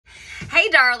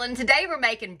darling, today we're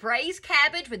making braised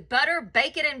cabbage with butter,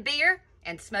 bacon, and beer,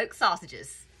 and smoked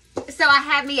sausages. So I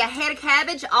have me a head of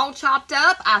cabbage all chopped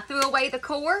up. I threw away the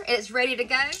core, and it's ready to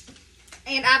go.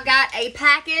 And I've got a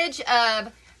package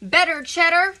of better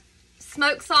cheddar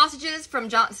smoked sausages from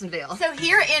Johnsonville. So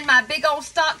here in my big old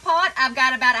stock pot, I've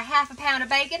got about a half a pound of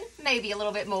bacon, maybe a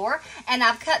little bit more. And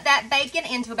I've cut that bacon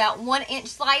into about 1-inch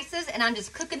slices, and I'm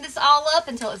just cooking this all up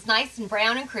until it's nice and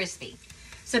brown and crispy.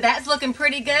 So that's looking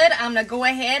pretty good. I'm gonna go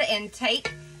ahead and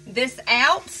take this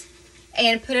out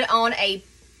and put it on a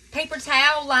paper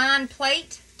towel lined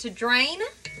plate to drain.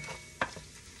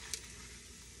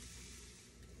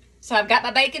 So I've got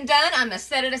my bacon done. I'm gonna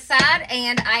set it aside,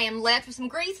 and I am left with some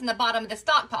grease in the bottom of the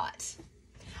stock pot.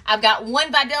 I've got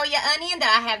 1 Vidalia onion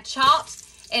that I have chopped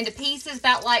into pieces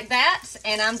about like that,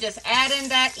 and I'm just adding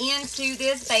that into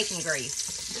this bacon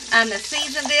grease. I'm gonna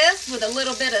season this with a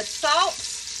little bit of salt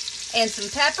and some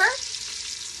pepper,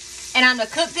 and I'm gonna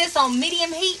cook this on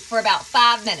medium heat for about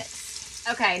 5 minutes.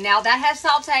 Okay, now that has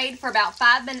sauteed for about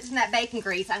 5 minutes in that bacon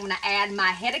grease. I'm gonna add my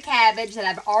head of cabbage that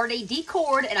I've already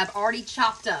decored and I've already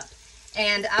chopped up.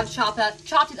 And I've chopped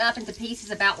it up into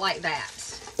pieces about like that.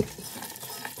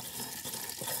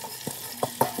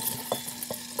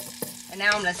 And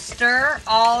now I'm gonna stir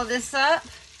all of this up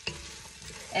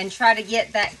and try to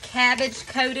get that cabbage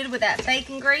coated with that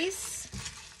bacon grease.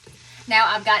 Now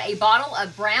I've got a bottle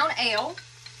of brown ale,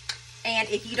 and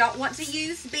if you don't want to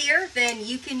use beer, then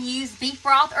you can use beef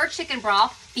broth or chicken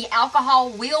broth. The alcohol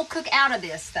will cook out of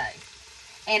this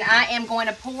though. And I am going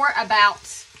to pour about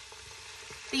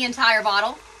the entire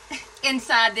bottle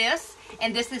inside this,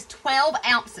 and this is 12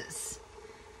 ounces.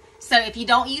 So if you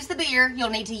don't use the beer, you'll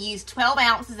need to use 12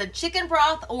 ounces of chicken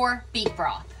broth or beef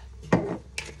broth.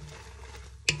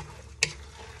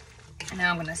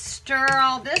 Now I'm going to stir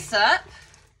all this up.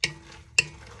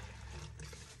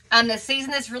 I'm going to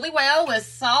season this really well with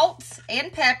salt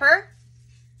and pepper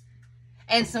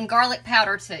and some garlic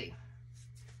powder too.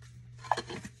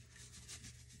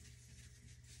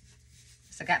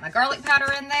 So I got my garlic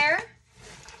powder in there.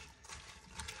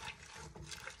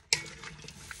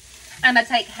 I'm going to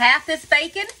take half this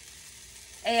bacon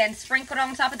and sprinkle it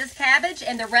on top of this cabbage,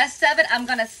 and the rest of it I'm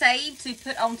going to save to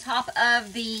put on top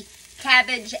of the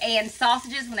cabbage and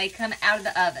sausages when they come out of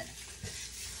the oven.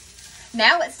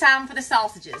 Now it's time for the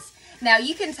sausages. Now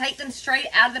you can take them straight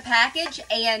out of the package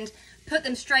and put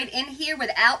them straight in here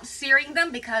without searing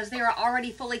them because they are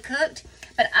already fully cooked.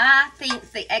 But I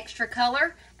think the extra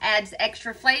color adds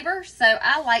extra flavor, so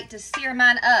I like to sear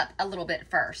mine up a little bit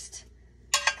first.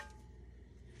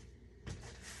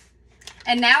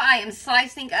 And now I am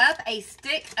slicing up a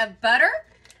stick of butter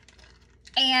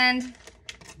and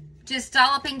just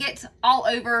dolloping it all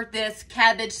over this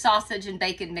cabbage, sausage, and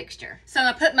bacon mixture. So I'm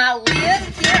gonna put my lid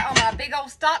here on my big old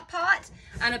stock pot.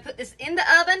 I'm gonna put this in the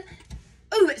oven.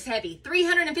 Ooh, it's heavy.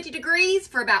 350 degrees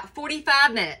for about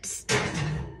 45 minutes.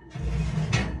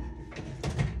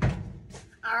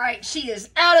 All right, she is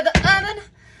out of the oven.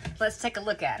 Let's take a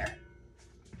look at her.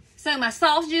 So my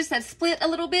sausages have split a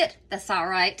little bit. That's all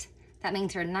right. That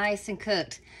means they're nice and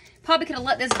cooked. Probably could have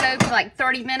let this go for like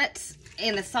 30 minutes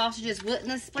and the sausages wouldn't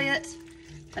have split,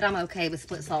 but I'm okay with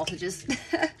split sausages.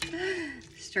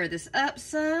 Stir this up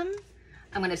some.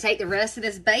 I'm gonna take the rest of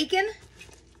this bacon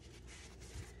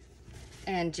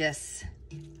and just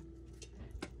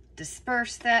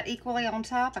disperse that equally on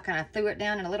top. I kind of threw it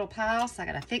down in a little pile, so I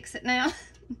gotta fix it now.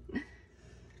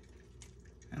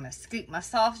 I'm gonna scoop my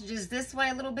sausages this way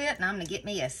a little bit, and I'm gonna get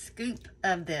me a scoop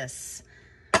of this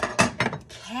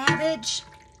cabbage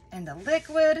and the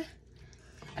liquid.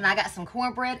 And I got some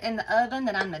cornbread in the oven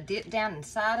that I'm gonna dip down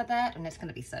inside of that, and it's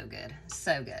gonna be so good,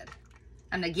 so good.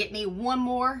 I'm gonna get me one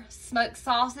more smoked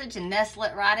sausage and nestle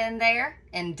it right in there,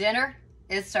 and dinner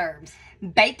is served.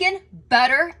 Bacon,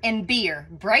 butter, and beer.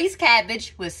 Braised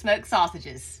cabbage with smoked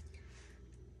sausages.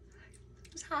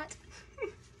 It's hot.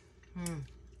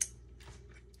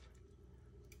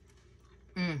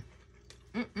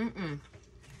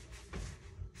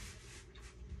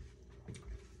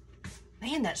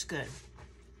 Man, that's good.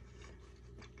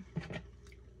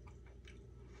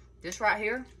 This right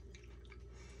here.